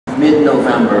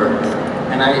mid-November,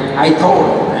 and I told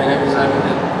him, and it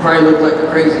probably looked like a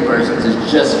crazy person,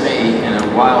 it's just me and a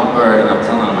wild bird, and I'm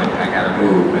telling him I gotta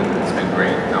move, and it's been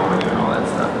great knowing you and all that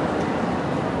stuff.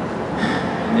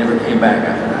 He never came back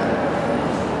after that.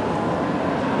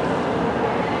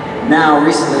 Now,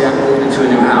 recently I moved into a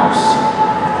new house.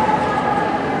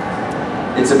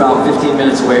 It's about 15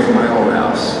 minutes away from my old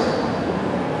house.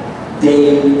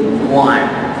 Day one,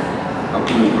 a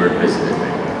bluebird visited me.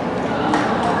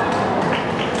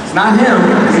 It's not him,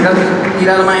 because he doesn't eat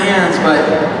out of my hands, but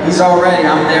he's already,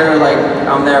 I'm there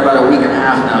about a week and a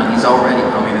half now, and he's already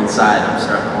coming inside. I'm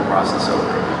starting the whole process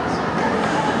over.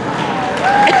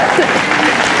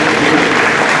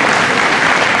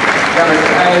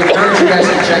 I encourage you guys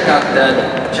to check out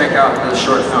the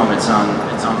short film. It's on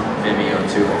Vimeo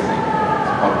too, I think.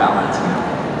 It's called Valentino.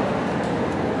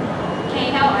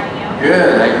 Hey, how are you?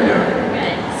 Good, how you doing?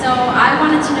 Good. So I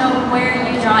wanted to know where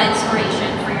you draw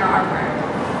inspiration for your artwork.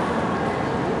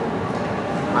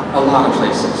 A lot of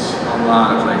places.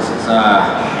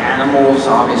 Animals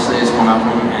obviously is one of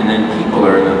them, and then people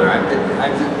are another. I've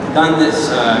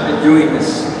been doing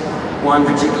this one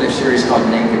particular series called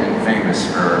Naked and Famous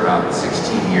for about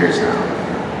 16 years now.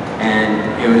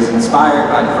 And it was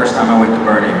inspired by the first time I went to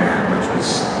Burning Man, which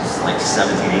was like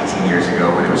 17, 18 years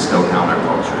ago when it was still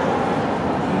counterculture.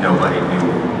 Nobody knew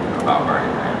about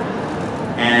Burning Man.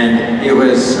 And it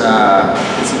was,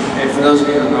 for those of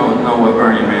you who don't know what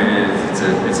Burning Man is,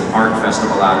 it's an art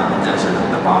festival out in the desert of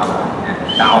Nevada, and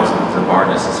thousands of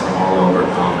artists from all over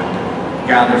come and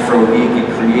gather for a week and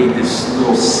create this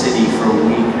little city for a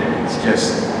week. And it's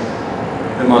just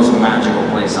the most magical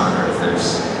place on earth.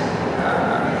 There's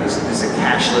a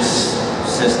cashless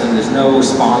system. There's no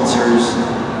sponsors.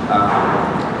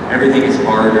 Everything is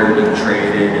bartered and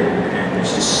traded, and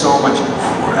there's just so much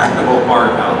incredible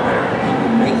art out there.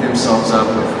 People make themselves up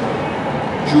with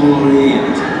jewelry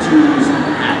and tattoos and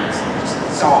hats.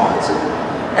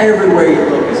 Everywhere you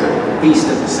look is a feast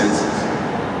of the senses.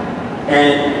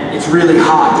 And it's really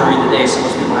hot during the day, so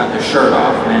most people have their shirt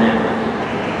off, men and women.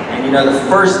 And you know, the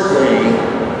first day,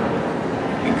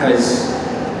 because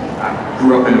I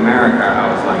grew up in America, I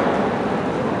was like,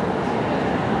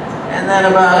 and then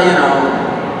about,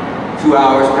 2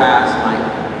 hours passed,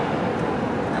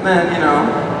 and then,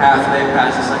 half a day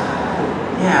passed, it's like,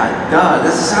 yeah, duh,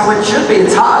 this is how it should be.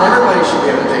 It's hot, everybody should be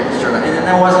able to take the shirt off. And then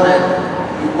that wasn't it.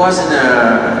 It wasn't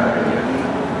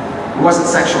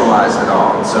sexualized at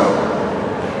all. And so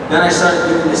then I started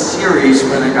doing this series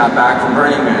when I got back from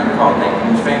Burning Man called Naked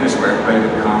and Famous, where everybody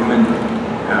would come and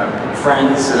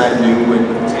friends that I knew would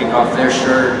take off their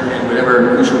shirt and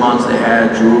whatever accoutrements they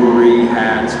had, jewelry,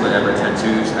 hats, whatever,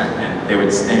 tattoos, and they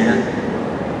would stand,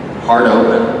 heart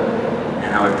open,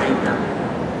 and I would paint them.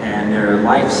 And they're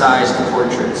life-sized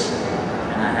portraits,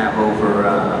 and I have over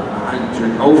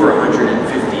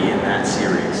 150 in that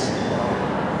series.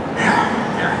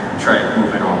 Yeah, try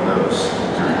moving all those.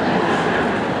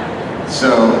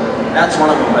 So that's one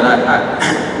of them.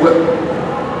 But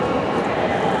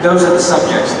those are the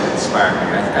subjects that inspire me.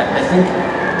 I think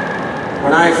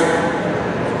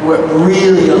what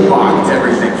really unlocked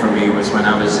everything for me was when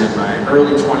I was in my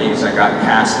early 20s. I got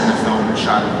cast in a film and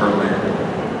shot in Berlin,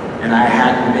 and I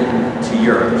hadn't been to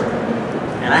Europe.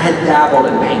 And I had dabbled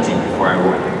in painting before I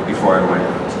went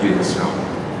to do this film.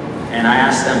 And I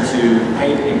asked them to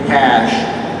pay me in cash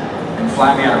and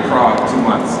fly me out of Prague 2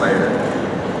 months later.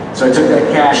 So I took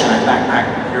that cash and I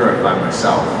backpacked Europe by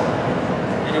myself.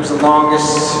 And it was the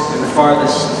longest and the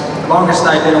longest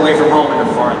I'd been away from home and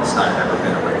the farthest I'd ever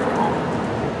been away from home.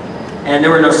 And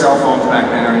there were no cell phones back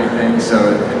then or anything,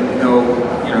 so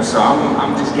so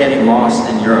I'm just getting lost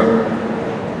in Europe.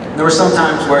 There were some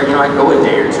times where, I'd go a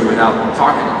day or two without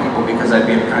talking to people because I'd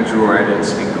be in a country where I didn't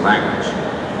speak the language.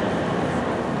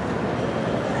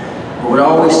 But what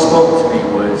always spoke to me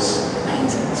was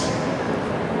paintings.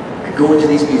 I'd go into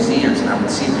these museums and I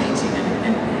would see a painting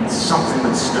and something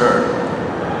would stir.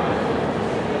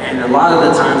 And a lot of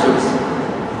the times it was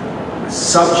a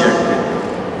subject that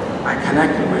I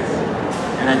connected with.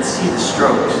 And I'd see the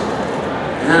strokes.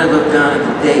 And then I'd look down at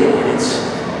the date and it's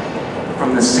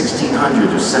from the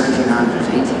 1600s or 1700s,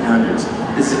 1800s.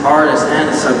 This artist and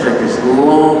the subject is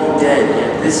long dead,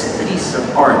 yet this piece of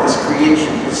art, this creation,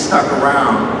 is stuck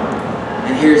around.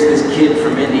 And here's this kid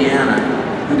from Indiana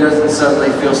who doesn't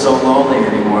suddenly feel so lonely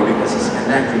anymore because he's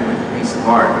connected with a piece of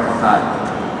art. And I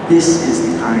thought, this is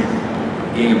the kind of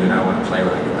game that I want to play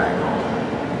when I get back home.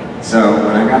 So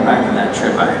when I got back from that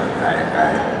trip, I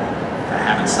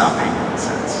haven't stopped painting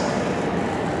since.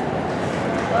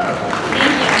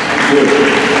 Thank you.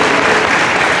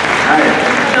 Hi.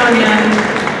 Hello again.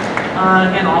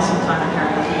 Again, awesome time at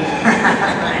Karaoke.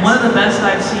 One of the best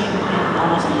I've seen in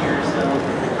almost a year. So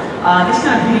this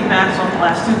kind of piggybacks on the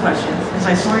last two questions, because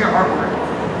I saw your artwork.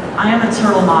 I am a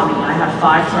turtle mommy. I have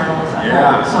 5 turtles at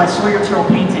home, so I saw your turtle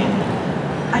painting.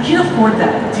 I can't afford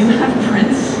that. Do you have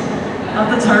prints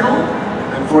of the turtle?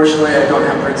 Unfortunately, I don't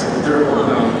have prints of the turtle.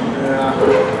 No. Yeah.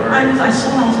 I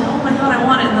saw it. I was like, oh my god, I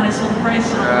want it, and then I saw the price.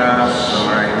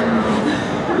 Sorry.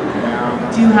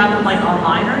 Do you have them like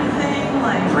online or anything?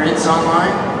 Like prints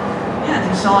online? Yeah.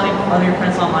 Do you sell any of your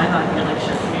prints online that you can like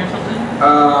ship to me or something?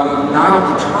 Not of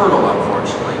the turtle,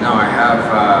 unfortunately. No, I have.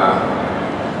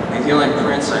 The only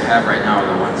prints I have right now are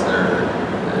the ones that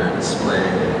are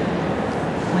displayed.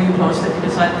 Will you post it if you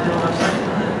decide to do a website?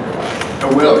 I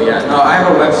will, yeah. No, I have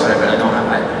a website, but I don't have.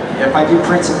 If I do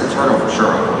prints of the turtle, for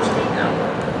sure I'll post it. Yeah,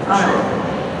 for sure.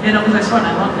 You know, because I saw it and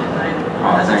I loved it.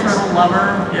 As a turtle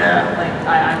lover, like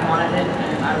I wanted it,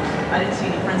 and I didn't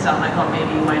see any prints out, and I thought maybe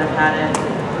you might have had it,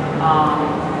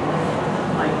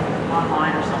 like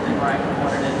online or something where I could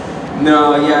order it.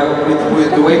 No, yeah,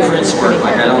 with the way prints work,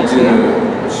 like I don't do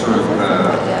the sort of,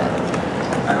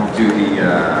 I don't do the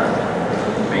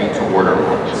made to order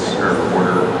ones, or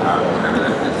order, whatever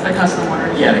that is. The custom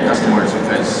orders. Yeah, the custom orders,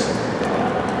 because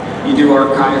you do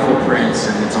archival prints,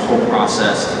 and it's a whole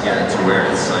process to get it to where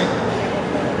it's like.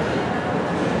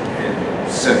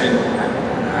 So, and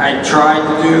I tried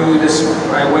to do this.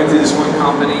 I went to this one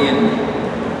company, and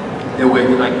the way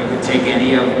like you could take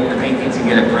any of the paintings and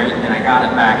get a print, and I got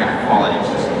it back, and the quality was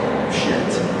just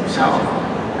shit. So,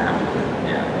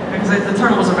 yeah. Because the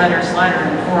turtle was a red hair slider,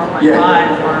 and 4 of my 5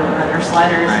 were red hair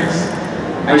sliders. Nice.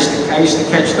 I used to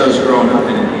catch those growing up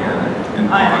in Indiana.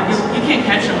 You can't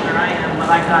catch them where I am, but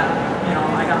I got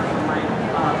them from my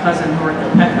cousin who worked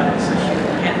at Petco, so she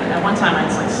can't. At one time I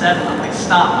had like 7. I'm like,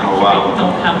 stop! I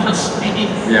don't have enough space.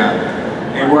 Yeah,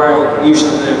 and where I used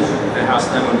to live, the house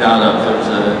that I moved out of,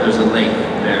 there's a lake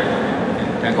there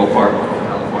in Echo Park,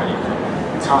 California.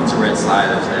 Tons of red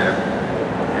sliders there,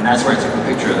 and that's where I took a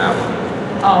picture of that one.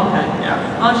 Oh, okay. Yeah.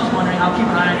 I was just wondering. I'll keep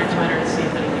an eye on your Twitter to see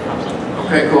if anything pops up.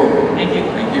 Okay, cool. Thank you.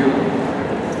 Thank you.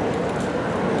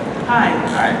 Hi.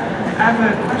 Hi. I have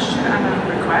a question and a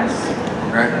request.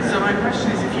 Okay. So my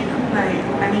question is, if you could play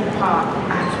any part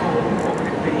at all, what would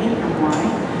it be and why?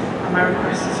 And my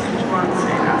request is, could you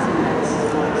answer it as an Ellis's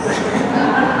voice?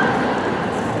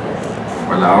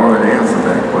 Well, I already answered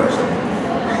that question.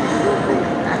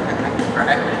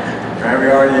 Right? We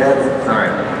already answered. Sorry.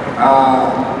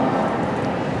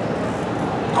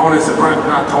 Tony Soprano,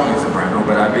 not Tony Soprano,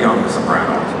 but I'd be on The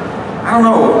Sopranos. I don't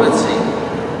know, let's see.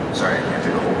 Sorry, I can't do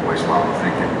the whole voice while I'm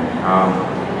thinking.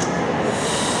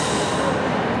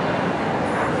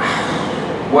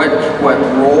 What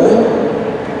role?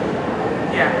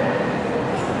 Yeah.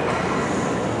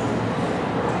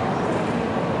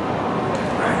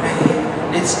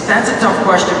 That's a tough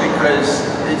question because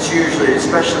it's usually,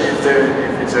 especially if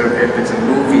it's a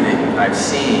movie that I've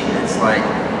seen, it's like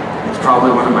it's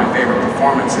probably one of my favorite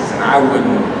performances, and I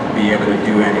wouldn't be able to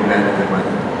do any better than what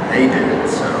they did.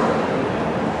 So,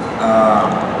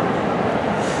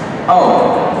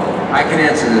 I can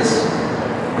answer this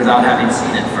without having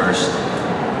seen it first.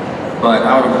 But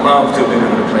I would have loved to have been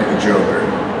able to play the Joker.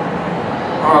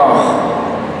 Oh,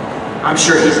 I'm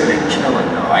sure he's going to kill it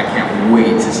though. I can't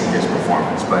wait to see his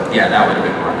performance. But yeah, that would have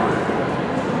been one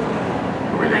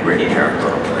really great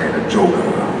character to play, the Joker.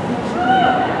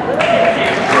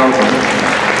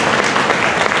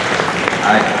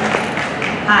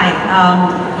 Hi.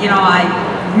 You know, I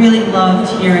really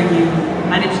loved hearing you.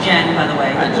 My name's Jen, by the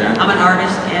way. Hi, Jen. I'm an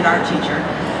artist and art teacher.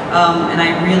 And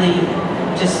I really,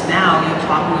 just now, you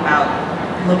talking about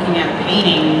looking at a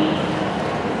painting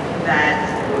that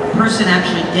a person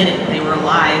actually did it. They were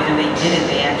alive and they did it.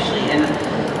 They actually, and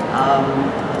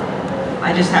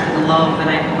I just happen to love that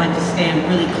I like to stand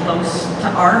really close to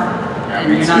art. Yeah,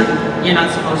 And you're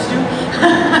not supposed to.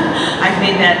 I've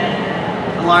made that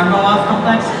alarm go off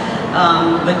complex.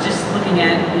 But just looking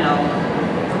at, you know,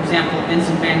 for example,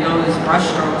 Vincent Van Gogh's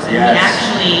brushstrokes, and he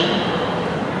actually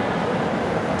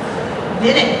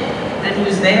did it. And he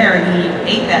was there and he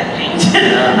ate that paint.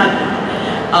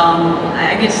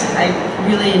 I guess I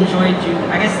really enjoyed you.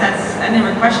 I guess I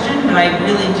never questioned, but I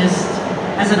really just,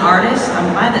 as an artist,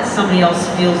 I'm glad that somebody else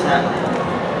feels that way.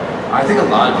 I think a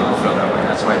lot of people feel that way.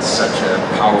 That's why it's such a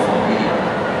powerful medium.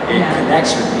 It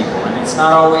connects with people, and it's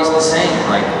not always the same.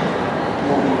 Like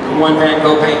the one Van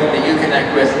Gogh painting that you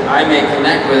connect with, I may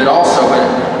connect with it also, but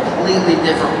in a completely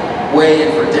different way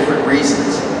and for different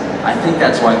reasons. I think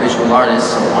that's why visual art is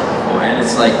so wonderful. And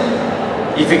it's like,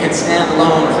 if it can stand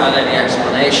alone without any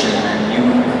explanation, and you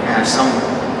have some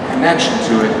connection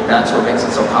to it, that's what makes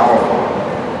it so powerful.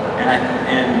 And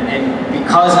and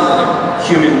because another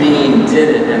human being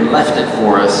did it and left it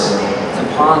for us to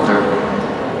ponder,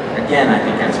 again, I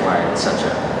think that's why it's such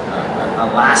a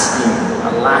lasting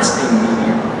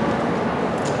medium.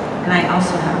 And I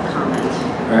also have a comment.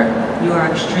 Right? You are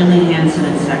extremely handsome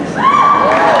and sexy.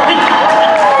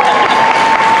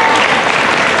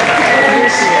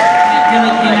 It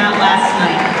really came out last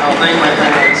night. I'll thank my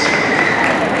parents.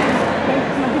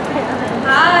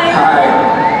 Hi. Hi.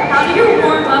 How do you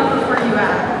warm up before you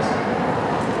act?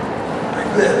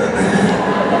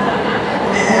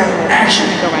 Action.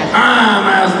 I'm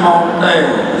as more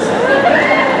days.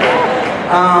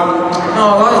 No,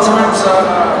 a lot of times,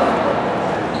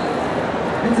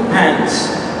 it depends.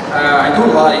 I do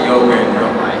a lot of yoga in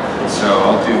real life, so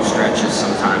I'll do stretches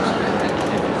sometimes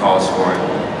if it calls for it.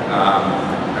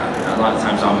 A lot of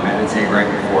times I'll meditate right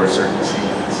before certain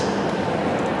scenes.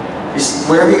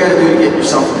 Whatever you gotta do to get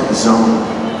yourself into the zone.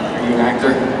 Are you an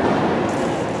actor?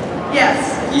 Yes.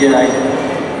 Yeah,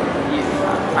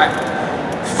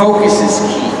 focus is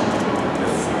key.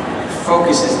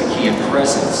 Focus is the key, and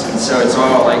presence. And so it's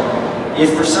all like,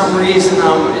 if for some reason,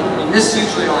 and this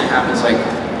usually only happens like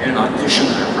in an audition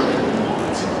that I really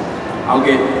want,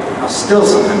 I'll still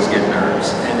sometimes get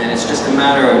nerves. And then it's just a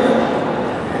matter of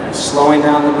slowing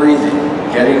down the breathing,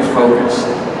 getting focused,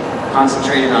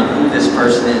 concentrating on who this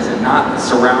person is and not the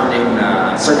surrounding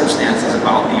circumstances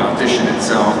about the audition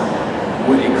itself,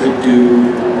 what it could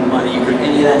do, the money you could,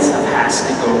 any of that stuff has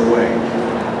to go away.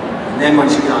 And then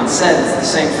once you get on set, it's the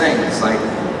same thing. It's like,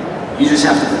 you just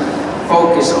have to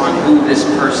focus on who this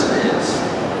person is.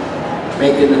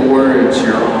 Making the words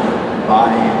your own,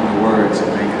 embodying the words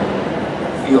and making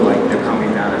them feel like they're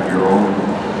coming out of your own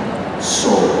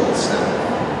soul instead of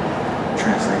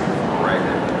translating from a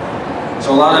writer.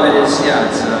 So a lot of it is, yeah,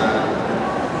 it's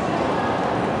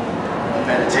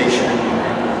meditation,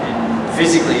 and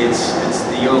physically it's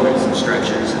the yogas and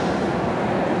stretches.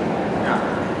 Yeah.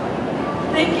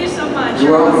 Thank you so much.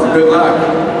 You're welcome. Good luck.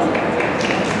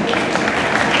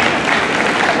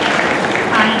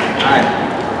 Hi. Hi.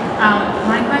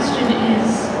 My question is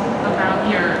about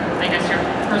your, I guess, your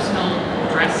personal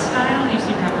dress style. You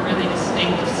seem to have a really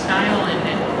distinct style, and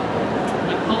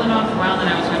you pull it off well. And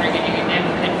I was wondering if you could give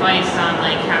advice on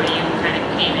like how you kind of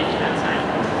came into that style.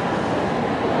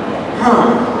 Huh.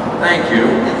 Thank you.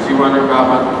 So you wonder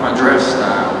about my dress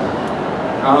style.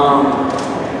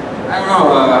 I don't know.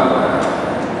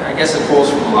 I guess it pulls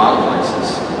from a lot of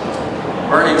places.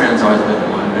 Burning Man's always been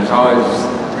one. There's always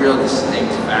real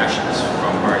distinct fashions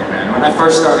from Burning Man. When I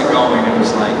first started going, it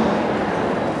was like,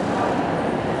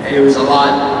 it was a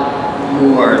lot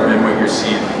more than what you're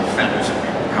seeing, feathers of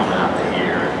people coming out the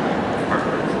ear,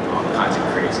 and all kinds of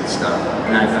crazy stuff.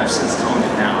 And I've since toned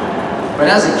it down. But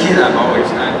as a kid,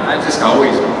 I've just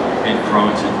always been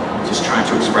prone to just trying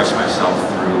to express myself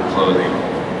through clothing.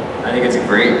 I think it's a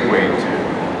great way to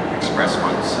express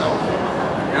oneself.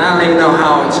 And I don't even know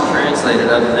how it's translated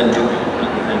other than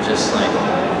just like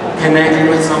connecting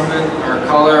with something or a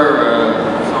color or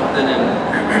something, and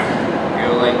you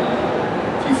know, like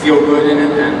if you feel good in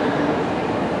it, then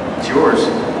it's yours.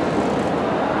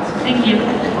 Thank you.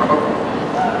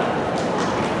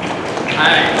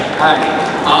 Hi. Hi.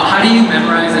 How do you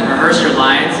memorize and rehearse your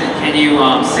lines, and can you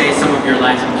say some of your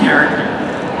lines in character?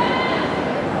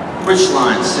 Which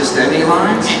lines? Just any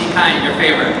lines? Any kind, your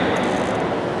favorite.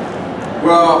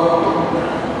 Well,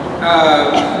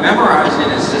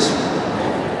 memorizing is just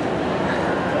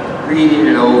reading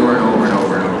it over and over and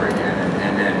over and over again,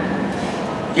 and then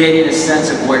getting a sense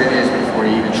of what it is before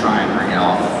you even try and bring it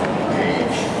off the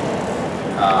page.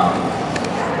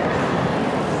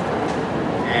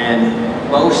 And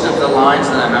most of the lines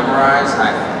that I memorize,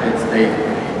 they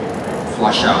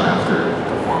flush out after the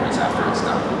performance, after it's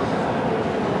done.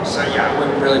 So yeah, I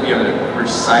wouldn't really be able to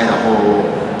recite a whole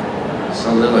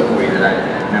soliloquy that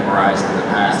I memorized in the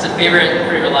past. What's a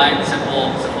favorite line,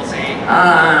 simple saying?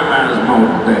 I'm as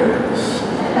most days.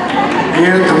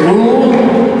 Here to rule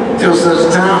till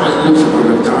such time as Lucifer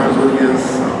returns with his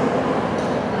son.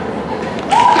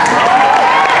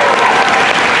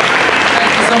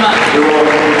 Thank you so much. You're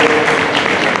welcome.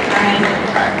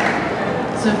 Hi.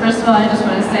 So first of all, I just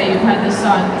want to say you've had this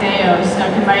song Deo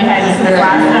stuck in my head since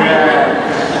last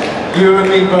night. You and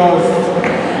me both.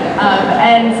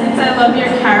 And since I love your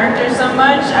character so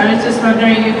much, I was just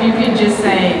wondering if you could just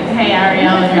say, "Hey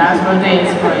Ariel," in your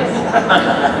Asmodeus voice.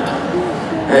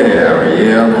 Hey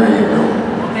Ariel, how you doing?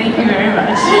 Thank you very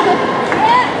much.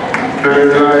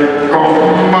 Daylight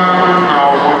come, I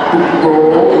want to go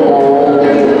home.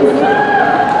 Yeah.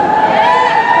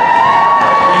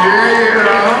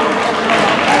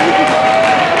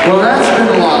 Well, that's been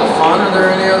a lot of fun. Are there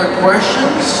any other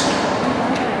questions?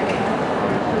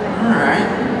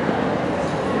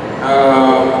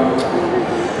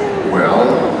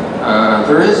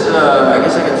 There is, I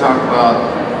guess I could talk about,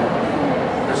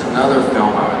 there's another film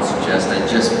I would suggest I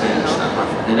just finished.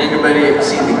 Did anybody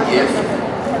see The Gift?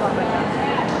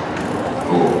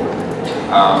 Cool.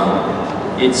 I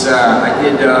did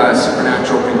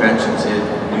supernatural conventions in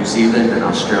New Zealand and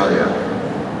Australia.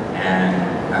 And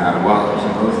while I was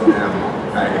in both of them,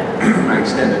 I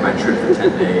extended my trip for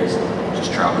 10 days,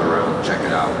 just traveled around, check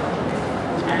it out.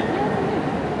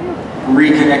 And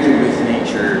reconnected with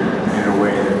nature in a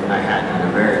way that I hadn't in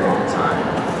a very long time.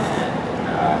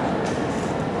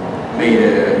 And made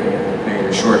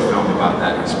a short film about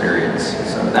that experience.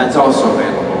 So that's also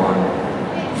available on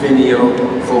Vimeo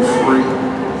for free,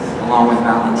 along with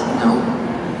Valentino.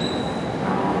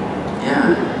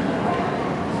 Yeah.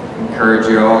 Encourage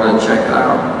you all to check it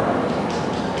out.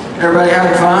 Everybody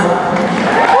having fun?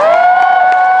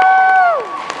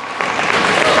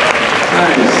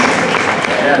 Nice.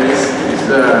 Yeah,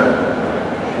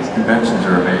 these conventions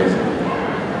are amazing.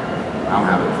 I'm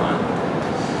having fun.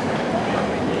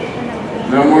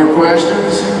 No more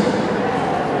questions?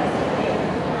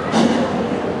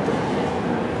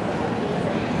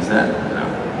 Is that? No.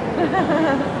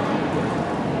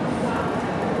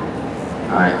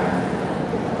 Hi.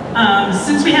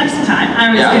 Since we have some time,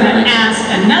 I was going to ask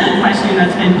another question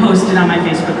that's been posted on my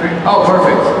Facebook group. Oh,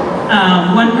 perfect.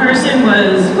 One person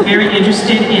was very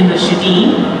interested in the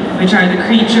Shadim, which are the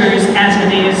creatures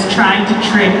Asmodeus tried to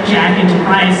trick Jack into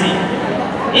rising.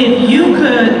 If you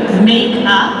could make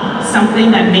up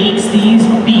something that makes these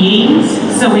beings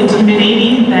so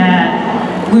intimidating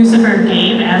that Lucifer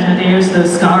gave Asmodeus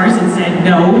those scars and said,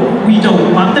 no, we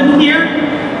don't want them here,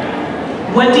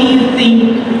 what do you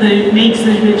think makes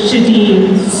the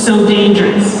Shadim so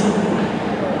dangerous?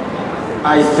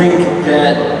 I think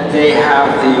that they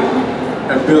have the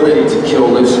ability to kill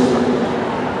Lucifer.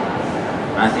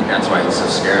 I think that's why he's so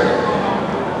scared of them.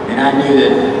 And I knew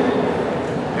that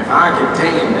if I could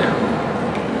tame them,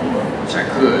 which I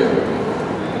could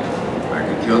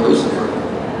kill Lucifer.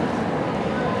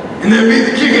 And then beat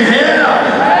the king of head up.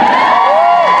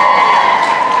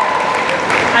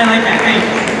 I like that, thanks.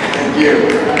 Thank you.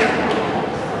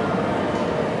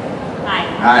 Hi.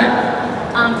 Hi.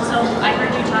 So I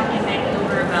heard you talking in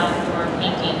Vancouver about your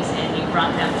paintings and you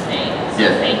brought them today. So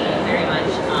Yeah. thank you very much.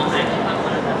 I actually bought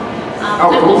one of them. Oh,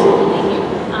 cool. Thank you.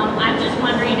 I'm just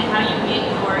wondering how you get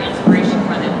your inspiration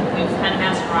for them. We've kind of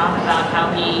asked Rob about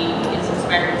how he is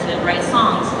inspired to write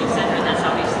songs, etc. That's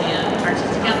obviously an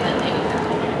artistic outlet that you have.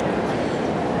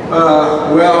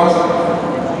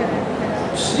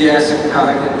 Yes, how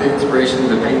I get the inspiration of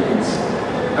the paintings.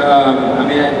 I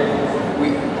mean,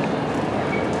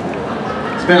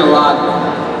 it's been a lot.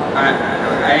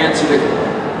 I answered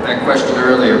that question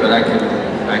earlier, but I can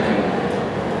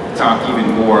talk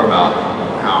even more about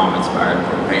how I'm inspired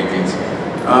from paintings.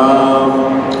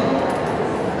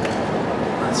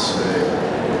 Let's see.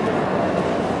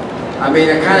 I mean,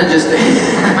 I kind of just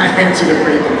I answered it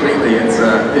pretty completely. It's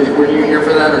were you here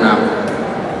for that or no?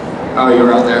 Oh, you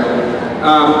were out there.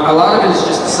 A lot of it is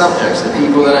just the subjects, the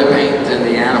people that I paint, and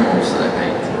the animals that I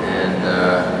paint, and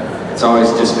it's always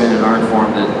just been an art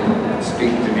form that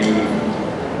speaks to me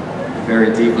very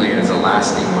deeply, and it's a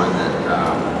lasting one that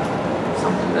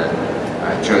something that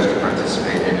I chose to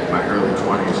participate in my early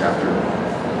 20s after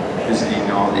visiting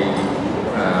all the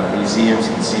museums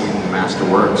and seeing the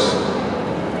masterworks.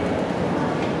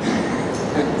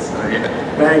 So yeah,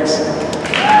 thanks.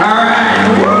 All right.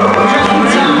 Just in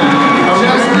time.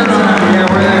 Just in time. Yeah,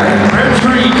 we're there. Red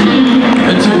Treat.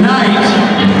 And tonight,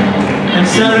 and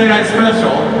Saturday Night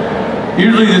Special,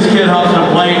 usually this kid hops on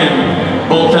a plane and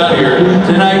bolts out here.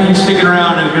 Tonight he's sticking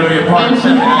around and is going to be a part of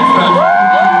Saturday Night Special.